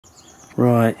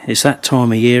Right, it's that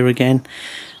time of year again.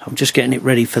 I'm just getting it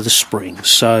ready for the spring.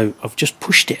 So I've just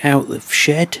pushed it out the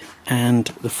shed and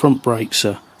the front brakes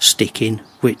are sticking,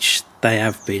 which they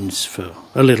have been for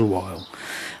a little while.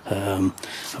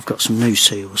 I've got some new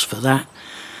seals for that.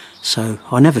 So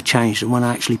I never changed them when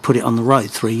I actually put it on the road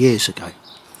 3 years ago.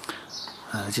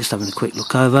 Just having a quick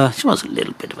look over. It was a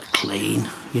little bit of a clean.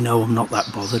 You know, I'm not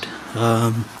that bothered.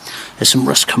 There's some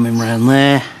rust coming around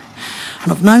there.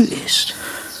 And I've noticed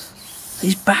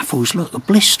these baffles, look, are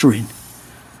blistering.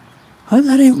 I hope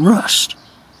that ain't rust.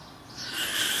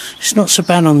 It's not so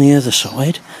bad on the other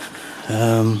side.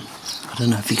 I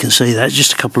don't know if you can see that,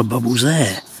 just a couple of bubbles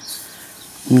there.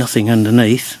 Nothing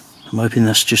underneath. I'm hoping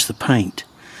that's just the paint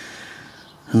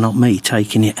and not me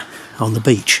taking it on the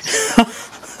beach.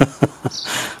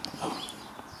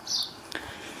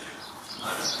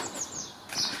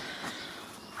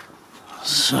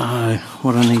 So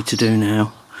what I need to do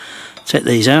now, take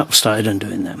these out. I've started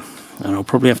undoing them and I'll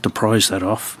probably have to prise that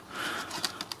off.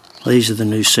 These are the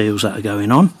new seals that are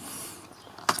going on.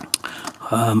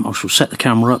 I shall set the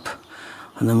camera up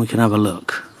and then we can have a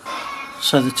look.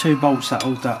 So the two bolts that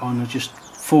hold that on are just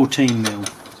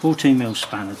 14mm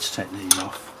spanner to take these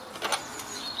off.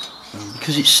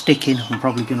 Because it's sticking, I'm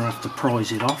probably going to have to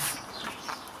prise it off.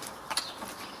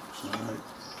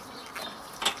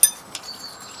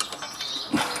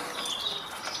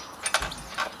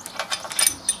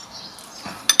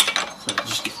 So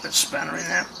just get that spanner in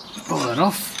there, pull that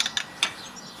off.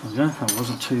 There we go, that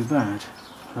wasn't too bad.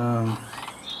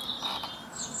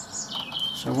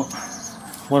 So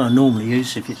what I normally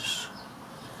use, if it's,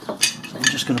 so I'm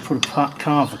just going to put a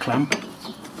carver clamp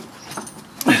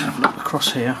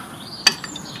across here.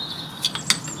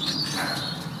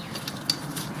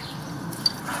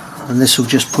 And this will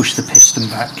just push the piston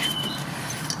back.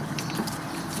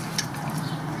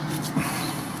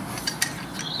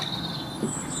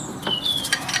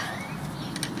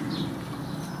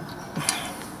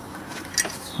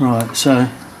 Right, so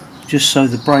just so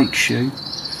the brake shoe,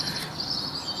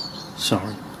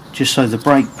 just so the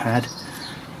brake pad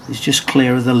is just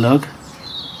clear of the lug,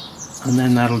 and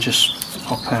then that'll just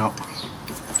pop out.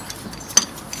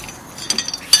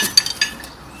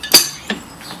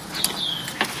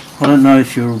 I don't know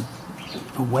if you're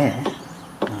aware,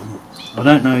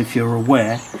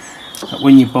 that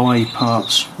when you buy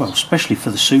parts, well, especially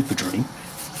for the Super Dream,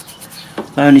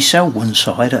 they only sell one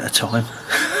side at a time.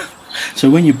 So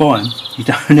when you buy them, you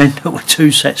don't end up with two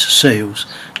sets of seals,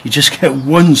 you just get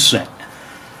one set.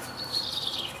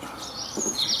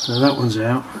 So that one's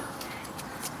out,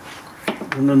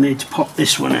 and I need to pop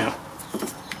this one out.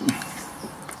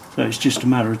 So it's just a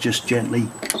matter of just gently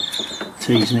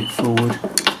teasing it forward,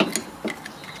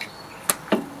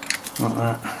 like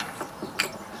that.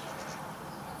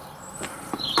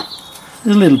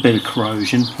 There's a little bit of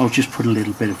corrosion, I'll just put a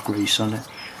little bit of grease on it.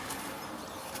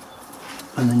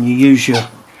 And then you use your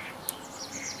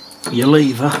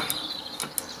lever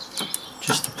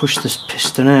just to push this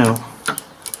piston out.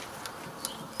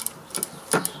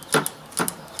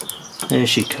 There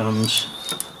she comes.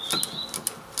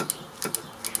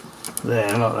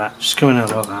 There, like that. Just coming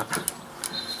out like that.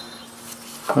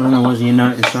 I don't know whether you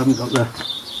noticed, I haven't got the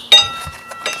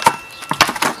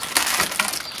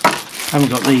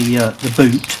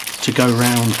boot to go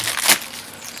round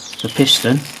the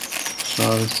piston.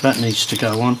 So that needs to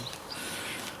go on.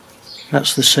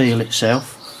 That's the seal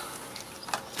itself.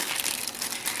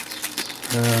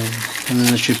 And then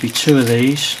there should be two of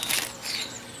these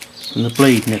and the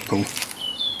bleed nipple.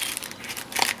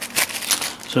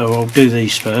 So I'll do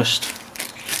these first.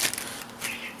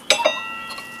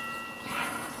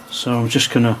 So I'm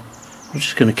just gonna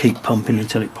keep pumping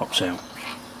until it pops out.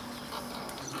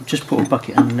 I've just put a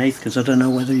bucket underneath because I don't know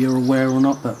whether you're aware or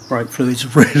not, but brake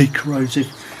fluid's really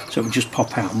corrosive. So it will just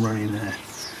pop out and run in there.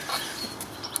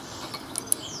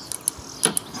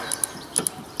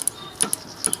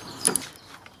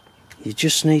 You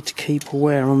just need to keep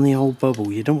aware on the old bubble.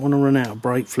 You don't want to run out of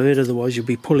brake fluid, otherwise you'll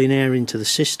be pulling air into the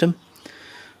system.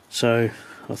 So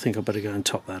I think I better go and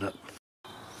top that up.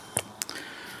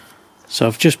 So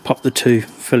I've just popped the two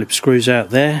Phillips screws out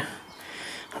there,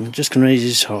 and I'm just going to ease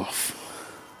this off.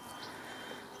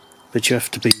 But you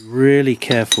have to be really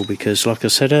careful because, like I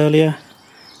said earlier,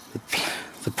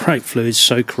 the brake fluid is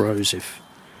so corrosive.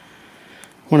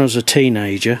 When I was a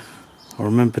teenager, I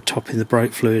remember topping the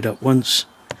brake fluid up once,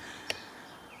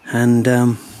 and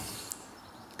I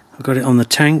got it on the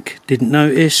tank, didn't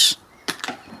notice,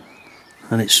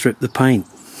 and it stripped the paint.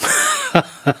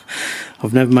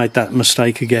 I've never made that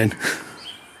mistake again.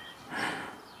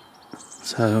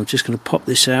 So I'm just going to pop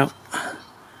this out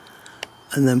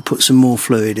and then put some more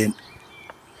fluid in.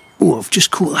 Oh, I've just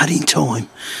caught that in time.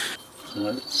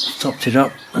 So, topped it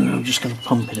up and I'm just going to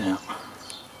pump it out.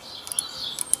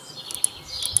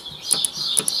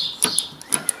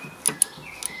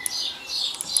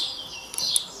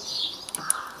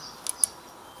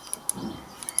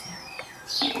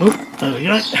 Oh, there we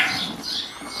go.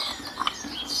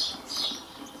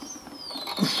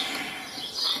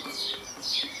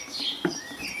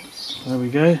 There we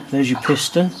go, there's your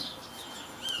piston.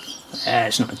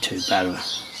 It's not too bad.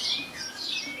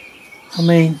 I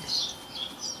mean,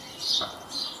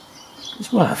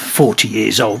 it's well 40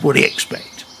 years old, what do you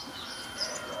expect?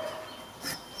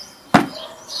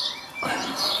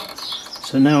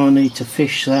 So now I need to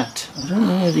fish that. I don't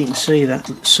know if you can see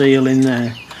that seal in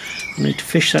there. I need to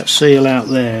fish that seal out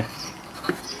there.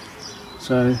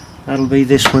 So that'll be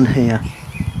this one here.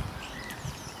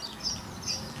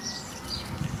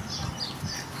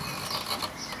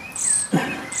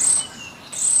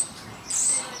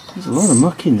 There's a lot of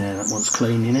muck in there that wants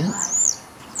cleaning out.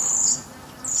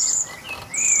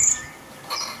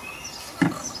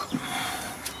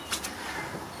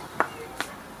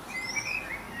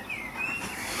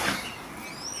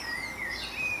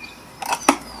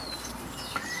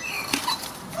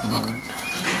 Right.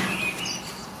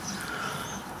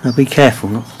 Now be careful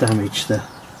not to damage the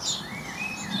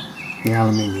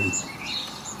aluminium.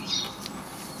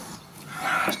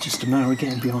 It's just a matter of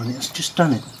getting behind it. It's just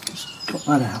done it. Just got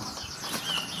that out.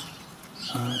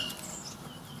 So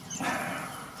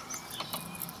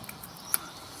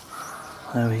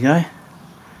there we go.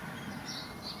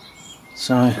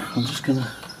 So I'm just gonna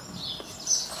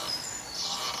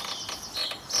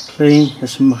clean.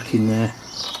 There's some muck in there.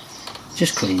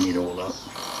 Just clean it all up.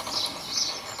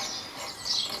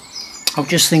 I'm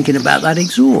just thinking about that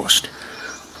exhaust.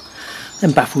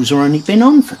 Them baffles have only been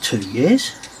on for 2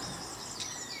 years.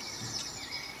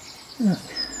 I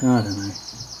don't know.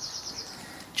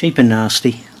 Cheap and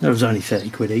nasty. That was only 30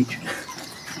 quid each.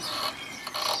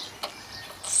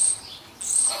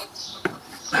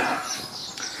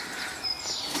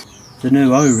 The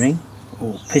new O-ring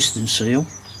or piston seal,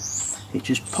 it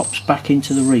just pops back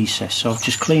into the recess. So I've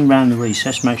just cleaned round the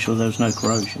recess, make sure there's no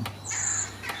corrosion.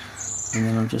 And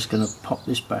then I'm just going to pop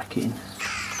this back in.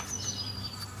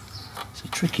 It's a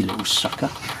tricky little sucker.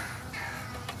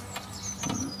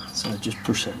 So just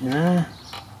push that in there.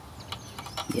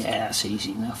 Yeah, that's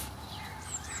easy enough.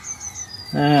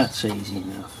 That's easy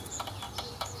enough.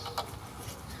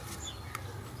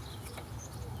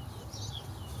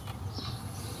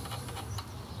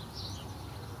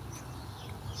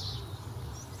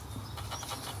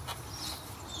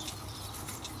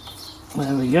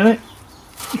 There we go.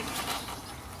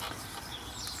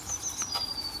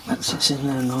 That sits in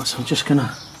there nice. I'm just a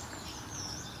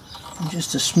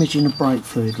smidgen of brake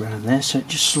fluid around there so it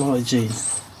just slides in.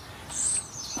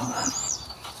 Like that.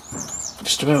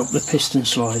 Just to help the piston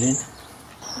slide in.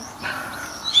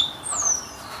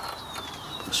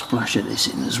 Put a splash of this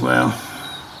in as well.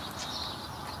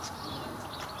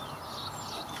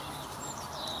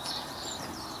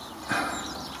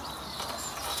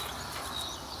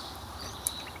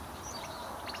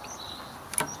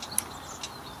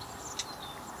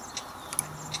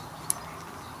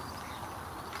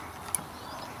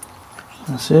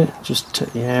 That's it, just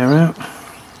take the air out.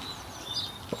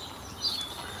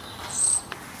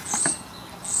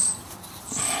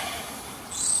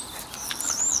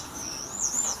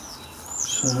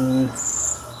 So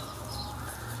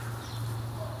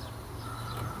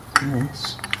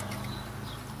this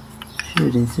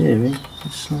should in theory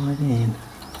just slide in.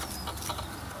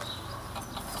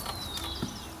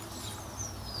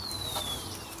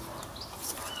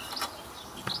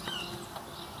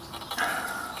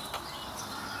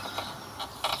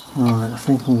 Alright, I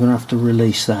think I'm going to have to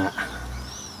release that.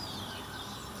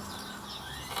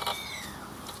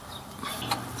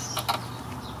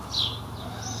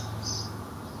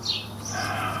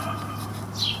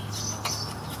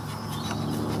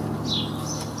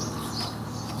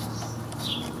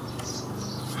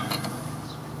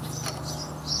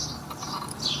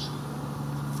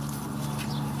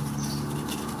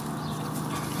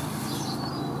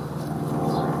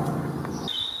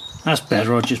 That's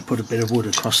better. I just put a bit of wood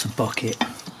across the bucket.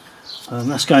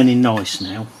 That's going in nice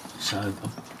now. So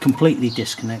I've completely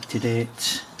disconnected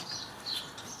it.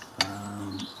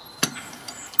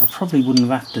 I probably wouldn't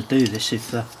have had to do this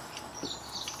if the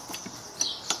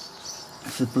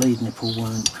bleed nipple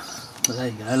weren't. But there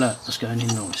you go. Look, that's going in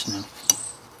nice now.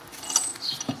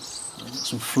 I've got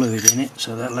some fluid in it,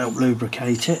 so that'll help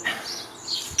lubricate it.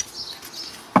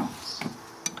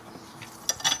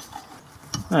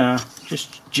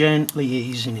 Just gently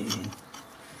easing it in.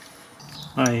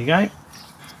 There you go.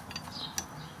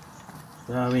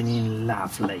 Going in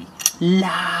lovely,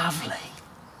 lovely.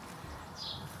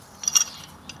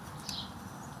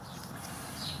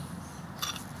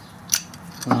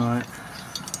 Right.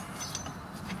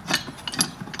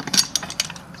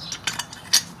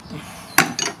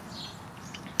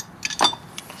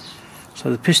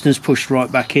 So the piston's pushed right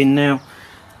back in now,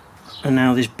 and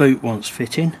now this boot wants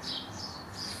fitting.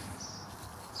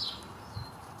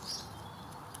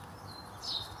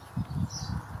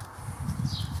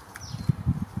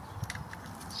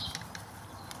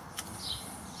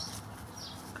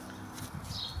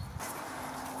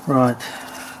 Right,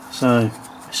 so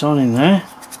it's on in there,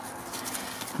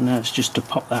 and now it's just to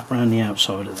pop that round the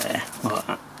outside of there, like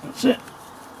that. That's it.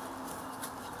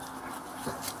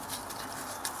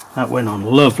 That went on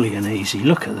lovely and easy,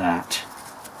 look at that.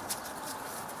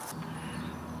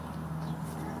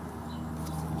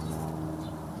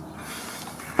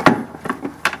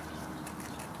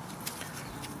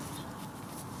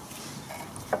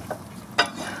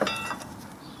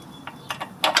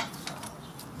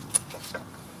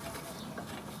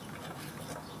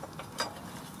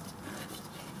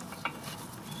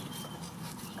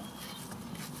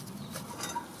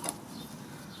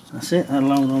 That's it,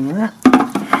 that'll hold on there.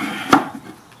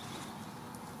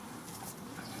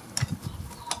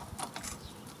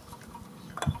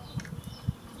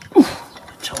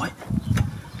 Tight.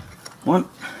 1,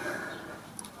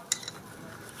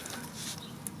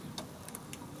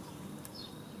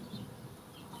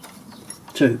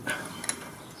 2.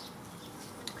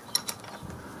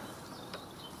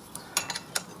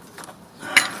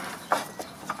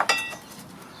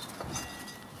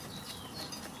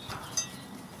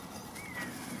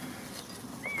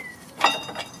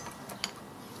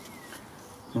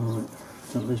 Alright,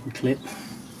 don't lose my clip.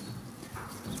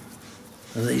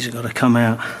 So these have got to come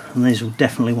out, and these will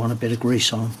definitely want a bit of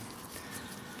grease on.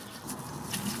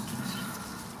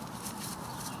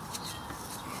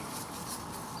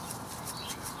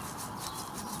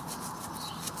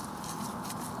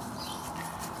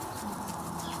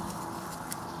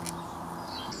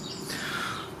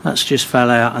 That's just fell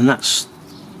out, and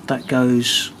that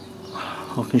goes,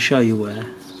 I can show you where.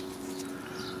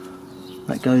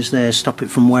 That goes there, stop it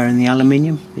from wearing the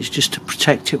aluminium. It's just to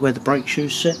protect it where the brake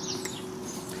shoes sit.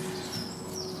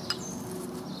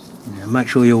 Yeah, make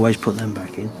sure you always put them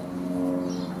back in.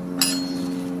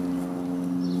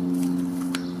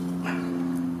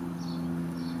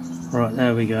 Right,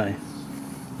 there we go.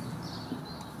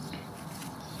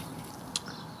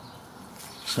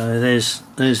 So there's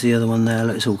the other one there.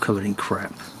 Look, it's all covered in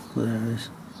crap. There it is.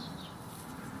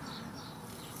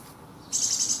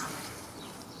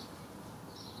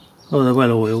 Oh, they're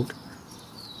well oiled.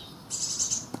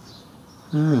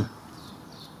 Ah,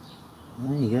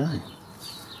 there you go.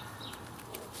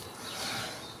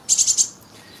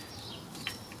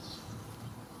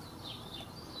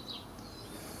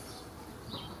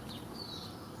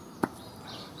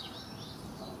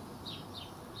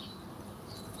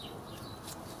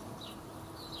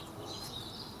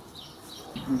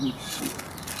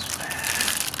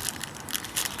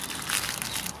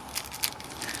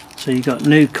 So you've got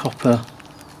new copper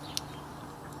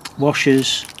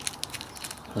washers,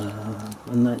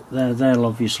 and they'll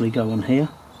obviously go on here,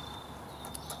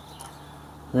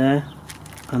 there,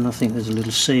 and I think there's a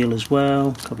little seal as well,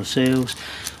 a couple of seals,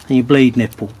 and your bleed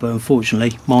nipple, but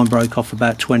unfortunately mine broke off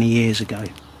about 20 years ago,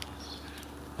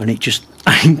 and it just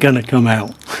ain't gonna come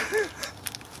out.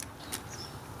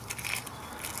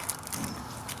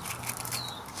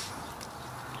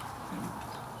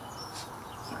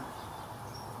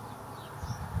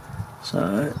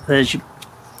 So there's your,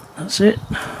 that's it.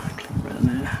 Click around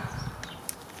there.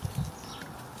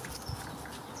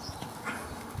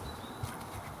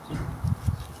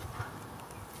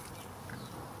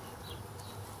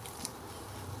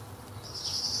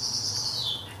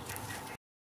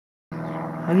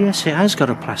 Oh yes, it has got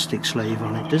a plastic sleeve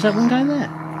on it. Does that one go there?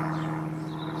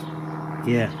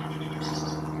 Yeah.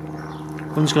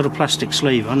 One's got a plastic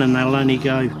sleeve on, and they'll only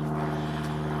go.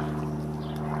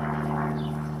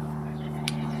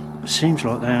 It seems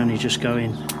like they only just go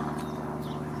in like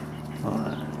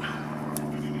that.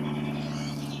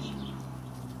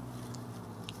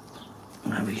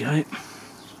 There we go.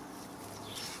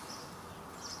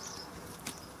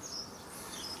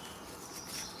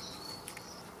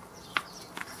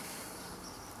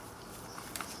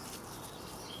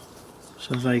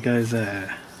 So they go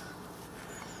there.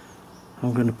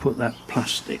 I'm going to put that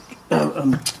plastic.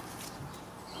 I'm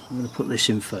going to put this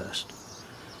in first.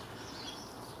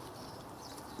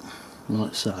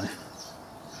 Like so.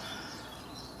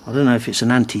 I don't know if it's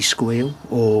an anti-squeal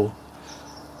or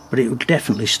but it would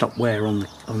definitely stop wear on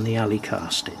the alley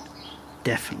casting,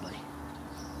 definitely.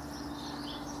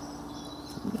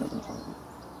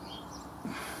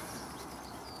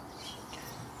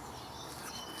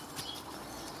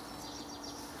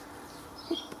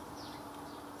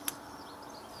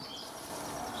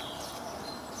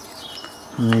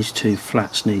 And these two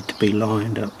flats need to be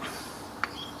lined up.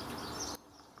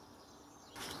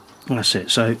 That's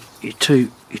it. So your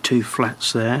two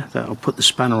flats there that I'll put the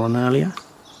spanner on earlier.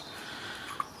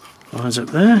 Lines up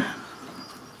there.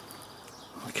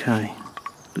 Okay,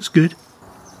 looks good.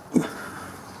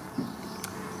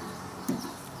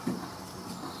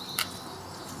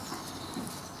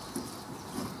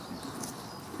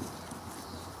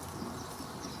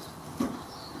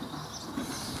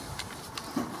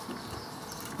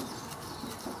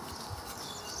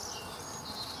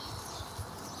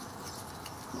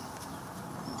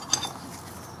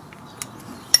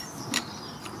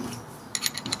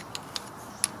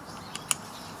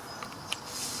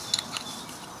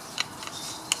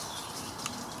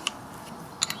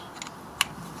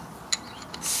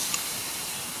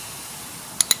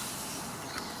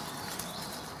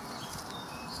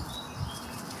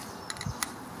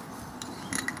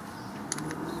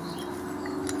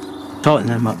 Tighten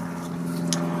them up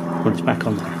when it's back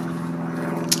on there.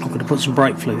 I'm going to put some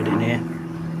brake fluid in here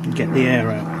and get the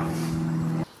air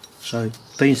out. So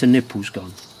these are nipples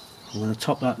gone. I'm going to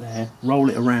top that there, roll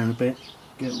it around a bit,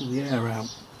 get all the air out.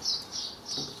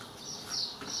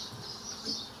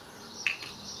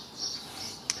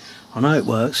 I know it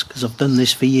works because I've done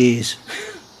this for years.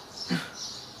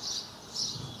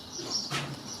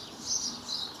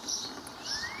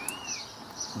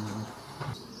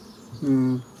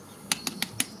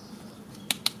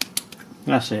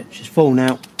 That's it, she's full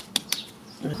now.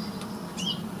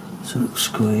 So little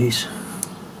squeeze.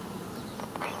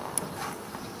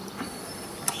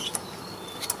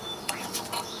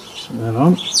 Put that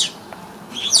on.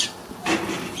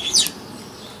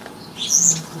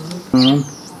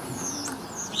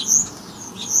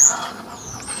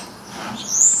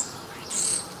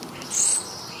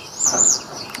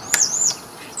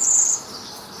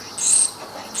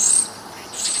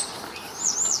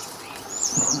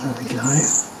 There we go.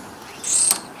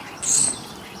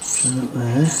 Turn it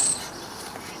there.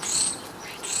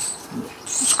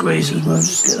 Squeeze as well,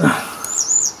 just get that.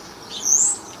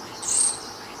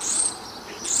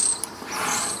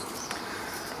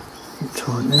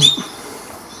 Tighten it.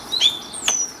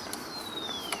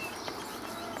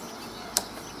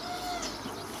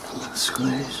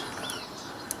 Squeeze.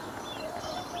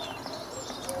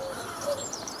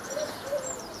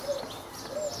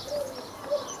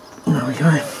 There we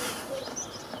go.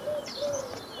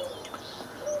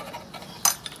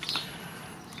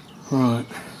 Right,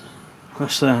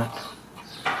 that's that.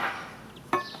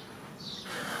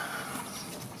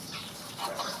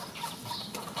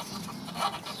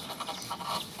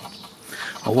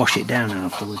 I'll wash it down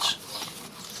afterwards.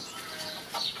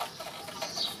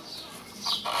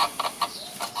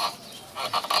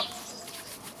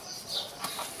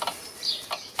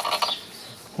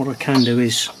 What I can do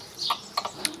is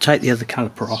take the other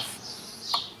caliper off,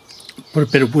 put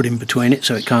a bit of wood in between it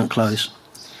so it can't close,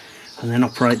 and then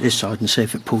operate this side and see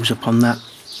if it pulls up on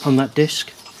that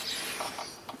disc.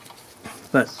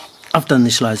 But I've done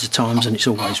this loads of times and it's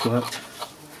always worked.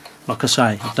 Like I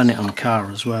say, I've done it on a car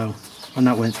as well, and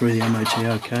that went through the MOT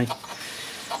okay.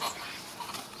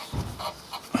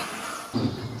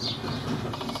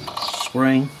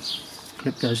 Spring,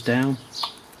 clip goes down.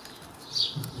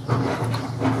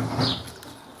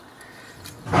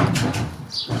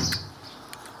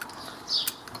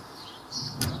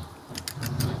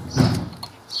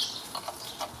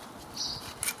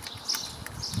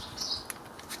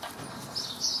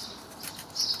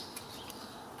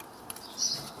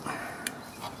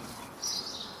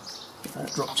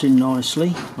 That drops in nicely,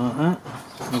 like that.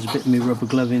 There's a bit of my rubber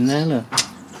glove in there, look.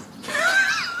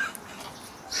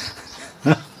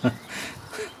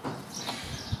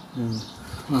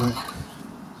 Right.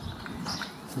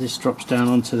 This drops down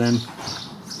onto them.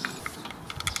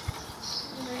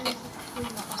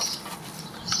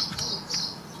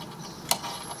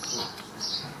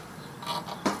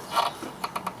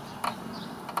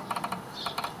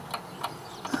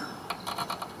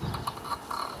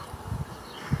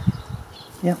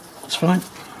 Yeah, it's fine.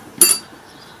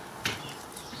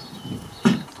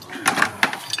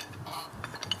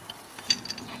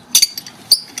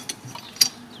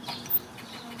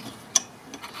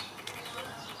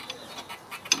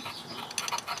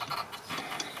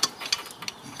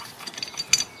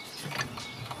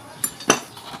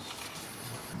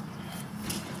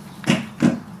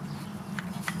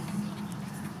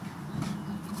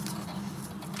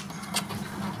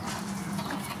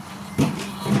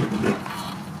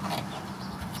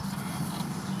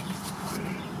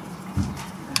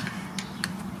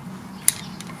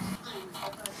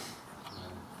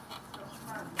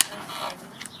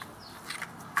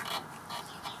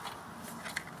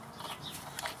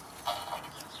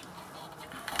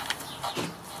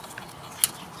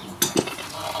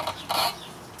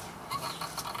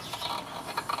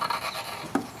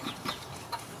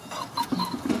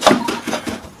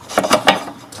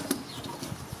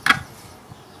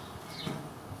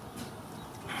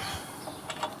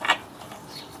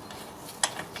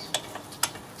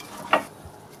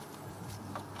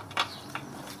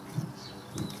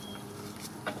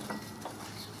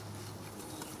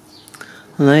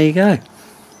 and there you go.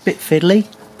 Bit fiddly,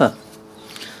 but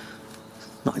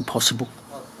not impossible.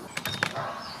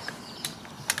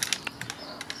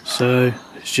 So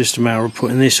it's just a matter of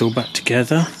putting this all back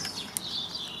together.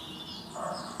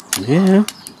 Yeah,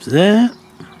 it's there.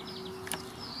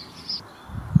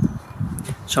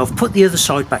 So I've put the other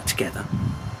side back together.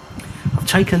 I've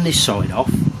taken this side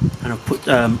off and I've put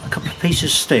a couple of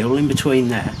pieces of steel in between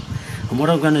there. And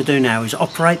what I'm going to do now is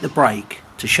operate the brake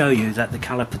to show you that the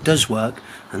caliper does work,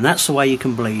 and that's the way you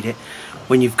can bleed it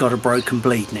when you've got a broken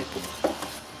bleed nipple.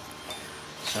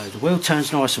 So the wheel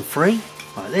turns nice and free,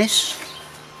 like this.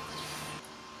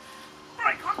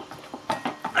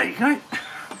 There you go.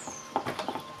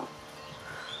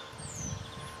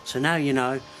 So now you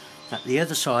know that the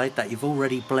other side that you've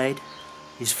already bled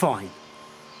is fine.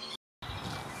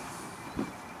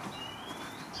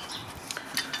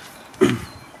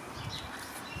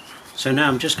 So now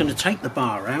I'm just going to take the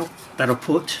bar out that I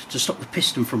put to stop the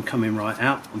piston from coming right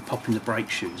out and popping the brake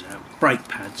shoes out, brake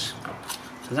pads.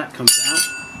 So that comes out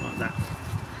like that.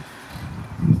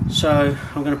 So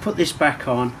I'm going to put this back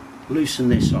on, loosen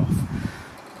this off.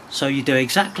 So you do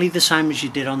exactly the same as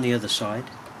you did on the other side.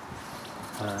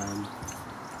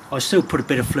 I still put a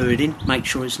bit of fluid in, make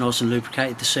sure it's nice and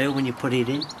lubricated, the seal, when you put it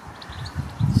in.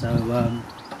 So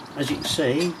as you can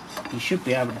see, you should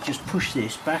be able to just push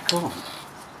this back on.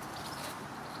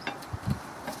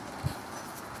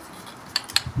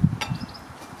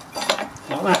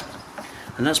 Like that.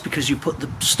 And that's because you put the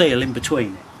steel in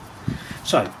between it.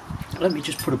 So let me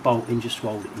just put a bolt in just to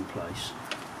hold it in place.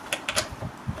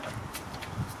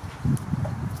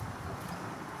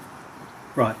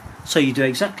 Right, so you do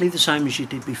exactly the same as you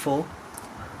did before,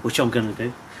 which I'm going to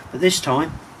do, but this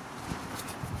time,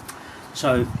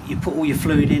 so you put all your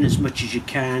fluid in as much as you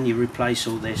can, you replace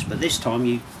all this, but this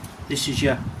time this is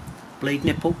your bleed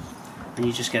nipple, and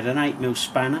you just get an 8mm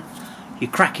spanner, you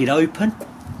crack it open,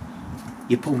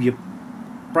 you pull your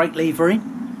brake lever in,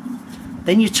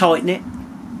 then you tighten it,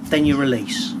 then you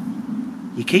release.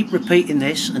 You keep repeating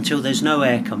this until there's no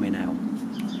air coming out.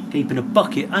 Keeping a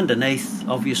bucket underneath,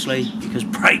 obviously, because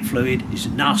brake fluid is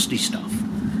nasty stuff.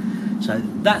 So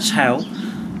that's how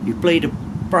you bleed a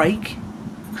brake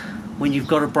when you've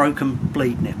got a broken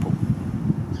bleed nipple.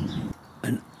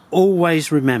 And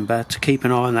always remember to keep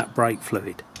an eye on that brake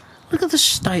fluid. Look at the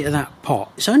state of that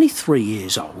pot. It's only 3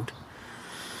 years old.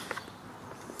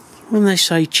 When they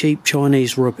say cheap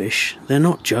Chinese rubbish, they're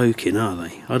not joking, are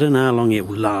they? I don't know how long it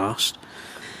will last.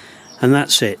 And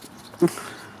that's it.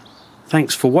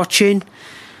 Thanks for watching,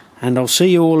 and I'll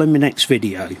see you all in my next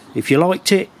video. If you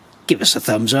liked it, give us a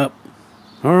thumbs up.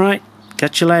 Alright,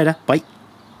 catch you later. Bye.